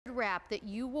wrap that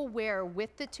you will wear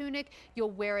with the tunic.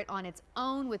 You'll wear it on its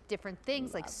own with different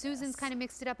things, like Susan's kind of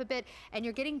mixed it up a bit, and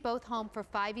you're getting both home for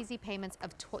 5 easy payments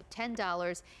of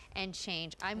 $10 and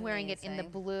change. I'm wearing it in the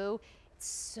blue. It's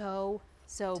so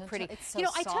pretty. It's so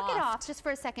I took it off just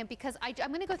for a second because I'm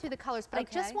going to go through the colors, but I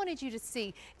just wanted you to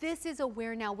see. This is a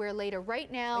wear now, wear later. Right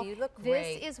now, you look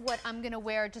great. This is what I'm going to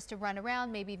wear just to run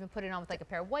around, maybe even put it on with like a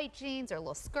pair of white jeans or a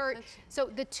little skirt. So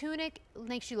the tunic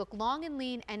makes you look long and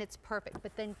lean, and it's perfect.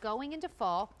 But then going into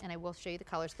fall, and I will show you the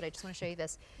colors, but I just want to show you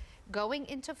this. Going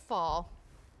into fall,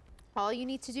 all you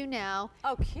need to do now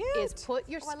is put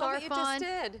your scarf on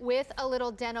with a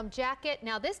little denim jacket.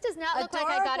 Now, this does not look like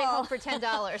I got it home for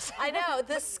 $10. I know.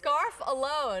 The scarf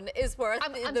alone is worth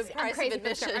the price of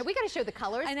admission. We got to show the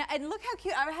colors. And look how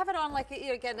cute. I have it on like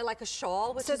again like a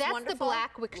shawl, which is wonderful. So that's the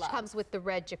black, which comes with the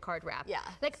red Jacquard wrap. Yeah.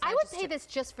 Like, I would pay this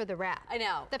just for the wrap. I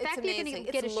know. The fact that you're going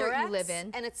to get a shirt you live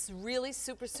in. And it's really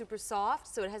super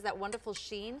soft, so it has that wonderful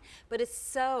sheen, but it's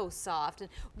so soft. And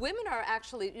women are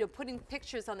actually putting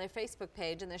pictures on their Facebook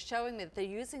page, and they're showing me that they're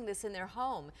using this in their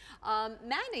home.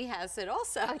 Manny has it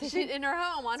also in her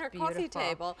home on her coffee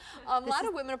table. A lot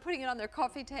of women are putting it on their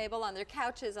coffee table, on their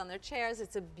couches, on their chairs.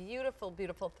 It's a beautiful,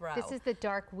 beautiful throw. This is the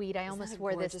dark wheat. I almost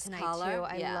wore this tonight too.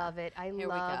 I love it. I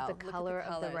love the color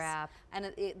of the wrap.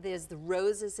 And there's the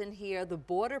roses in here. The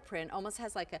border print almost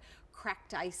has like a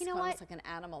cracked ice, almost like an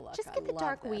animal look. Just get the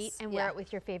dark wheat and wear it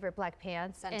with your favorite black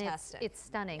pants. Fantastic. And it's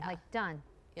stunning. Like, done.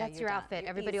 That's your outfit.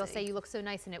 Everybody will say you look so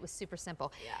nice, and it was super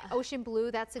simple. Ocean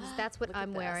blue, that's what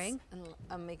I'm wearing.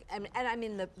 And I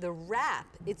mean the wrap,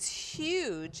 it's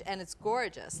huge and it's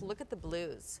gorgeous. Look at the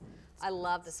blues. I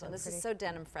love this one. This is so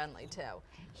denim friendly too.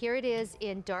 Here it is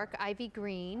in dark ivy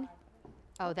green.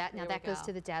 Oh, that goes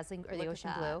to the dazzling or the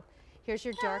ocean blue. Here's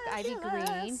your dark ivy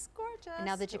green. Gorgeous. And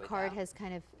now the Jacquard has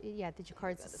kind of, the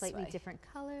Jacquard's slightly different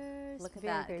colors. Look at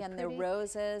that. Again, they're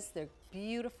roses. They're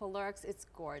beautiful looks. It's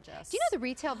gorgeous. Do you know the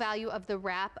retail value of the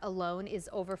wrap alone is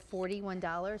over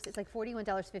 $41? It's like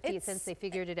 $41.50 since they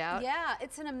figured it out. Yeah,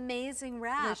 it's an amazing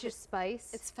wrap. There's your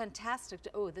spice. It's fantastic.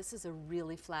 Oh, this is a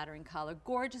really flattering color.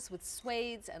 Gorgeous with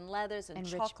suedes and leathers and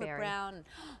chocolate brown.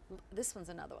 This one's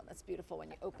another one that's beautiful when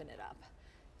you open it up.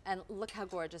 And look how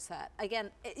gorgeous that. Again,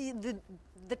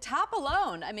 the top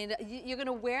alone, I mean, you're going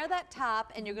to wear that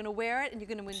top, and you're going to wear it, and you're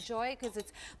going to enjoy it because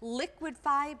it's liquid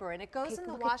fiber, and it goes in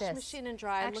the washing machine and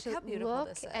dry. Actually, look how beautiful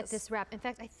this is. Look at this wrap. In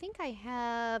fact, I think I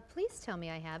have, please tell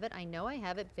me I have it. I know I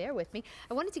have it. Bear with me.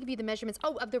 I wanted to give you the measurements,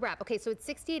 of the wrap. Okay, so it's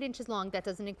 68 inches long. That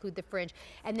doesn't include the fringe.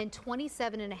 And then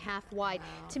 27.5 wide.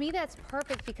 Wow. To me, that's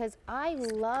perfect because I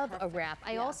love a wrap.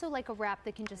 I also like a wrap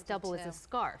that can just double as a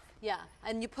scarf. Yeah,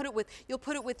 and you'll put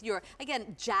it with your,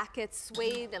 again, jackets,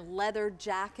 suede and leather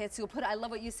jackets. You'll put, I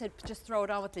love what you said, just throw it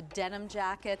on with the denim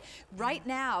jacket. Right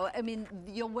now, I mean,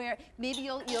 you'll wear, maybe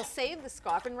you'll save the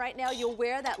scarf, and right now you'll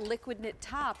wear that liquid knit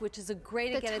top, which is a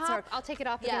great, I'll take it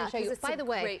off again and show you. By the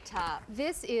way, great top.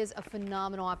 This is a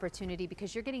phenomenal opportunity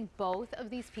because you're getting both of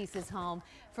these pieces home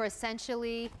for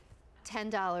essentially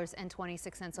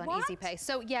 $10.26 on Easy Pay.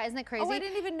 So yeah, isn't that crazy? Oh, I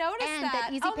didn't even notice that. And that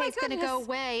Easy Pay is going to go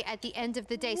away at the end of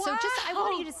the day. Wow. So just, I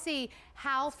want you to see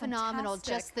how phenomenal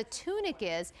just the tunic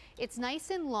is. It's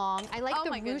nice and long. I like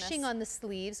the ruching on the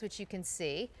sleeves, which you can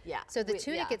see. Yeah. So the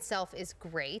tunic itself is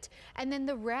great. And then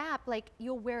the wrap, like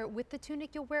you'll wear it with the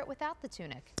tunic, you'll wear it without the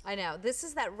tunic. I know. This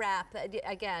is that wrap, that,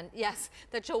 again, yes,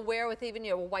 that you'll wear with even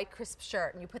your white crisp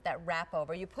shirt, and you put that wrap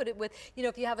over. You put it with,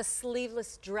 if you have a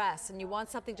sleeveless dress and you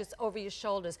want something just over your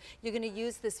shoulders, you're going to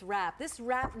use this wrap. This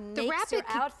wrap makes your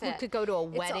outfit. Could go to a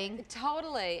wedding.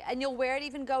 Totally. And you'll wear it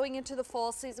even going into the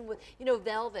fall season with,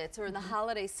 velvets, or in the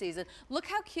holiday season. Look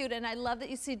how cute. And I love that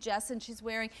you see Jess, and she's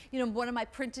wearing, one of my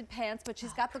printed pants, but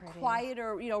she's got the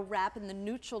quieter, wrap in the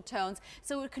neutral tones,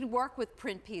 so it can work with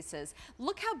print pieces.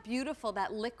 Look how beautiful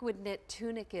that liquid knit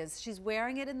tunic is. She's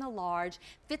wearing it in the large,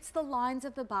 fits the lines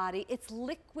of the body. It's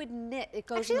liquid knit. It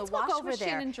goes in the washing machine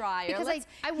and dryer. Because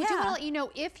I do want to let you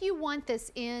know, if you want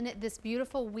this in this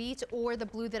beautiful wheat or the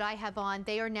blue that I have on,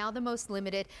 they are now the most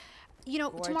limited.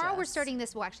 Tomorrow we're starting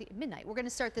this, well, actually at midnight, we're going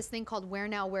to start this thing called Wear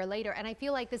Now, Wear Later. And I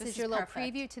feel like this is your little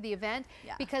preview to the event.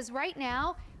 Yeah. Because right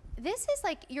now, this is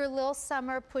like your little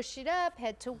summer, push it up,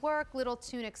 head to work, little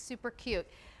tunic, super cute.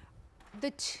 The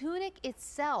tunic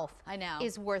itself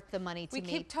is worth the money to me.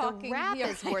 Keep talking. The wrap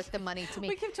is worth the money to me.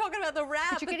 We keep talking about the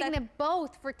wrap. But you're getting them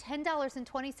both for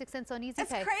 $10.26 on Easy Pay.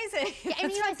 That's crazy. Yeah,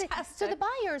 and so the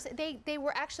buyers, they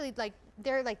were actually like,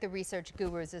 they're like the research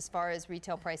gurus as far as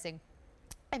retail pricing.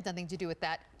 I have nothing to do with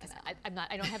that. I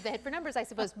don't have the head for numbers, I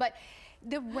suppose. But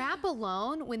the wrap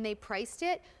alone, when they priced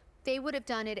it, they would have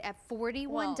done it at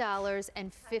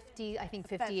 $41.50, I think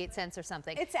 58 cents or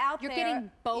something. It's out You're there. You're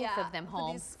getting both of them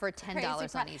home for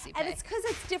 $10 on Easy Pay. And it's because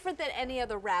it's different than any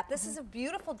other wrap. This is a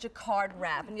beautiful Jacquard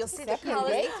wrap, and you'll see the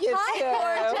colors. Thank you, Hi,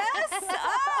 gorgeous.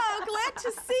 Oh, glad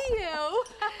to see you.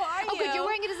 How are you? Oh, good. You're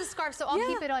wearing it as a scarf, so I'll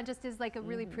keep it on just as like a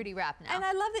really pretty wrap now. And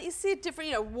I love that you see it different,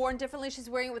 you know, worn differently. She's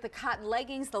wearing it with the cotton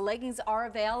leggings. The leggings are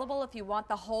available if you want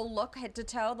the whole look, head to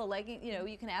toe. The legging, you know,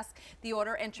 you can ask the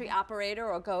order entry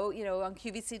operator or go, you know, on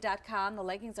QVC.com. The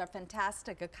leggings are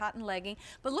fantastic, a cotton legging.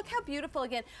 But look how beautiful,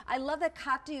 again. I love that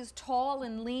Kati is tall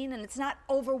and lean, and it's not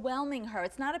overwhelming her.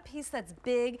 It's not a piece that's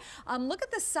big. Look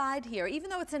at the side here. Even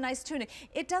though it's a nice tunic,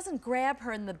 it doesn't grab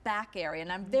her in the back area,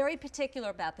 and I'm very particular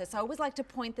about this. I always like to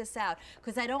point this out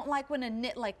because I don't like when a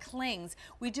knit like clings.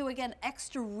 We do, again,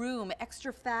 extra room,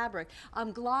 extra fabric,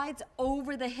 glides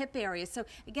over the hip area. So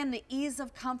again, the ease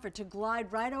of comfort to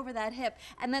glide right over that hip.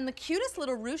 And then the cutest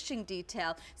little ruching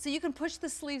detail. So you can push the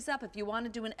sleeves up if you want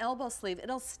to do an elbow sleeve.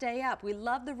 It'll stay up. We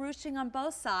love the ruching on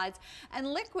both sides. And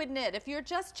liquid knit, if you're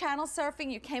just channel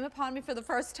surfing, you came upon me for the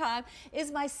first time,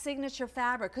 is my signature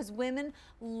fabric because women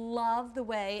love the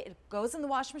way it goes in the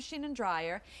washing machine and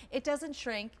dryer. It doesn't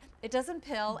shrink. It doesn't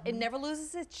pill. It never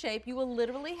loses its shape. You will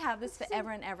literally have this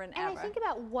forever and ever and ever. And I think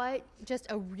about what just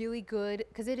a really good,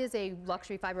 because it is a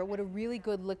luxury fiber, what a really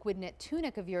good liquid knit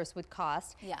tunic of yours would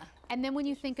cost. Yeah. And then when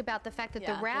you think about the fact that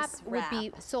the wrap would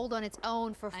be sold on its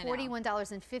own for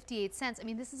 $41.58, I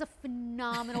mean, this is a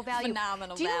phenomenal value.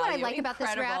 Phenomenal Do you know what I like Incredible. about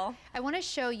this wrap? I want to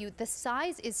show you the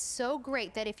size is so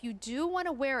great that if you do want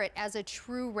to wear it as a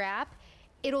true wrap,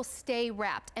 it'll stay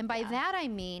wrapped. And by that I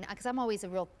mean, because I'm always a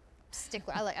real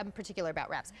stickler, I'm particular about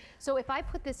wraps. So if I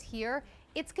put this here,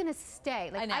 it's gonna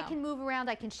stay. Like I can move around,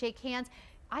 I can shake hands.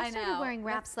 I started wearing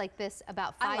wraps like this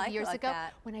about 5 years ago.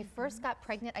 When I first got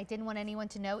pregnant, I didn't want anyone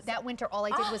to know. That winter, all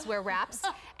I did was wear wraps.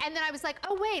 And then I was like,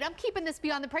 oh wait, I'm keeping this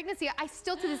beyond the pregnancy. I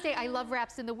still, to this day, I love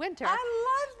wraps in the winter. I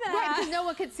love that. Right, because no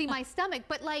one could see my stomach.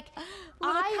 But like,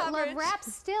 I love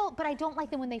wraps still, but I don't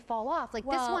like them when they fall off. Like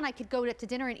this one, I could go to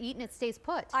dinner and eat and it stays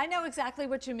put. I know exactly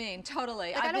what you mean,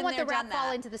 totally. Like, I don't want the wrap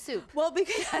fall into the soup. Well,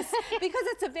 because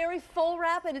it's a very full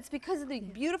wrap, and it's because of the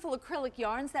beautiful acrylic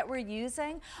yarns that we're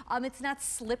using. It's not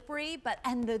slippery,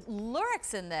 and the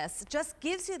lurex in this just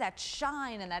gives you that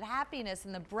shine and that happiness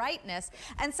and the brightness.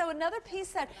 And so another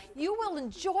piece that you will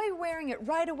enjoy wearing it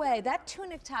right away. That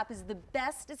tunic top is the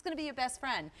best. It's going to be your best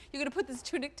friend. You're going to put this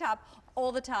tunic top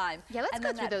all the time. Yeah, let's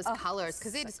go through those colors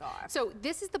because it's so.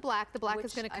 This is the black. The black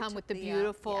is going to come with the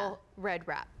beautiful red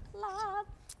wrap. Love.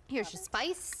 Here's your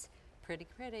spice. Pretty,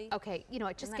 pretty. Okay, you know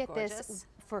what? Just get this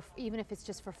for even if it's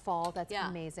just for fall. That's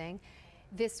amazing.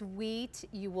 This wheat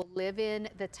you will live in.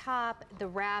 The top, the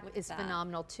wrap is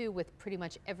phenomenal too, with pretty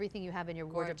much everything you have in your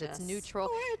wardrobe that's neutral.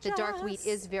 The dark wheat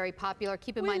is very popular.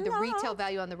 Keep in mind the retail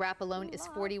value on the wrap alone is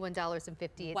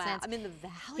 $41.58. Wow, I mean the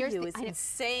value is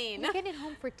insane. You get it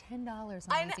home for $10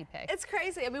 on Easy Pay. It's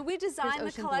crazy. I mean, we designed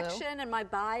the collection, and my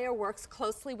buyer works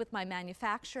closely with my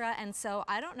manufacturer, and so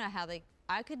I don't know how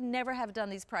I could never have done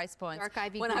these price points. Dark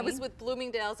ivy when green. I was with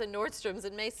Bloomingdale's and Nordstrom's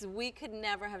and Macy's, we could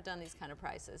never have done these kind of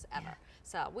prices ever.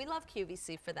 So we love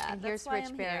QVC for that. And here's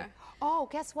Rich Berry. Oh,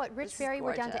 guess what? Rich Berry,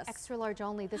 we're down to extra large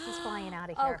only. This is flying out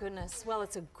of here. Oh goodness. Well,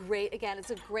 it's a great, again,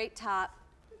 it's a great top.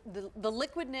 The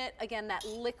liquid knit, again, that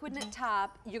liquid knit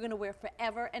top, you're going to wear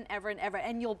forever and ever and ever,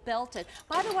 and you'll belt it.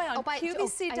 By the way, on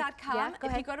QVC.com,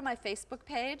 if you go to my Facebook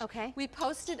page, we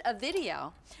posted a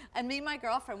video, and me and my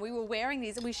girlfriend, we were wearing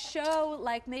these, and we show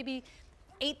like maybe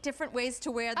 8 different ways to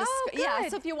wear this. Oh, good. Yeah,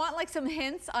 so if you want like some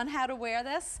hints on how to wear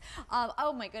this,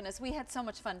 oh my goodness, we had so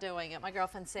much fun doing it. My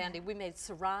girlfriend Sandy, we made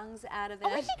sarongs out of it.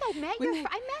 Oh, I think I met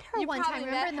her one time,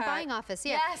 remember, in the buying office.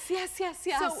 Yeah. Yes.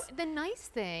 So the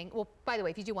nice thing, well, by the way,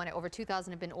 if you do want it, over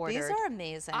 2,000 have been ordered. These are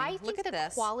amazing. I think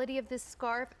the quality of this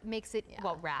scarf makes it,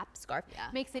 well, wrap scarf,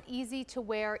 makes it easy to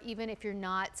wear even if you're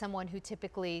not someone who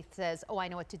typically says, oh, I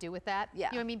know what to do with that. Yeah.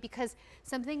 You know what I mean? Because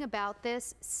something about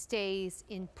this stays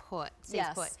put.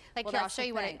 Like well, here, I'll show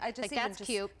you what I just like that's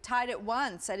cute. Tied it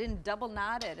once. I didn't double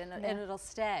knot it, and it'll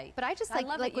stay. But I just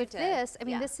like with this. I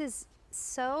mean, this is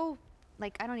so.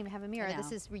 Like, I don't even have a mirror.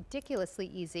 This is ridiculously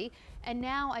easy. And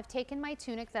now I've taken my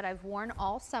tunic that I've worn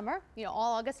all summer. You know,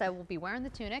 all August I will be wearing the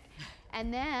tunic.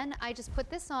 And then I just put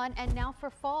this on, and now for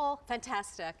fall.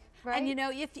 Fantastic. Right? And you know,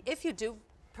 if you do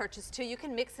purchase 2, you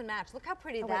can mix and match. Look how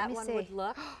pretty that one would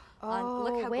look. Oh,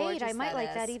 look how wait, gorgeous I might that like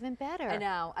is. that even better. I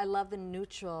know. I love the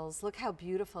neutrals. Look how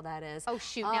beautiful that is. Oh,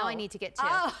 shoot. Now I need to get two.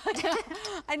 Oh,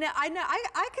 I know.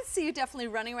 I could see you definitely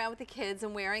running around with the kids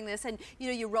and wearing this. And, you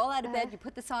know, you roll out of bed, you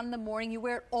put this on in the morning, you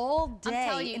wear it all day. I'm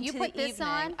telling you, you put this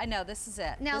on. I know, this is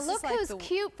it. Now this look is like who's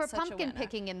cute for pumpkin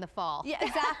picking in the fall. Yeah,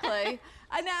 exactly.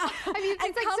 I know. I mean,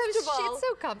 it's like comfortable. It's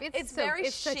so comfy. It's very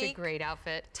it's chic. such a great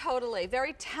outfit. Totally.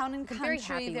 Very town and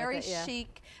country, very yeah.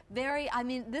 chic. I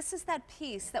mean, this is that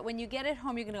piece that when you get it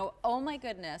home, you're going to go, oh my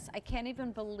goodness, I can't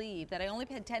even believe that I only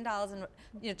paid $10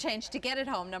 and change to get it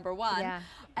home, number one. Yeah.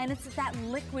 And it's that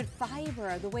liquid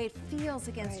fiber, the way it feels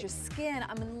against your skin.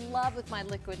 I'm in love with my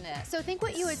liquid knit. So think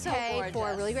what you would pay for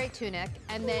a really great tunic,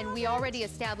 and then we already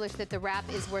established that the wrap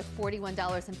is worth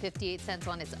 $41.58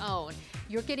 on its own.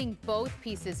 You're getting both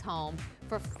pieces home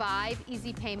for 5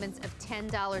 easy payments of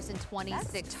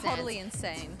 $10.26. That's totally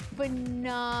insane.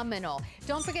 Phenomenal.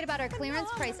 Don't forget about our clearance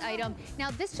price item.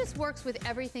 Now, this just works with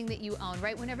everything that you own,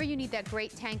 right? Whenever you need that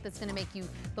great tank that's gonna make you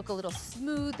look a little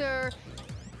smoother,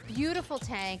 beautiful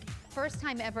tank, first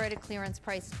time ever at a clearance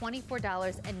price,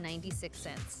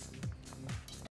 $24.96.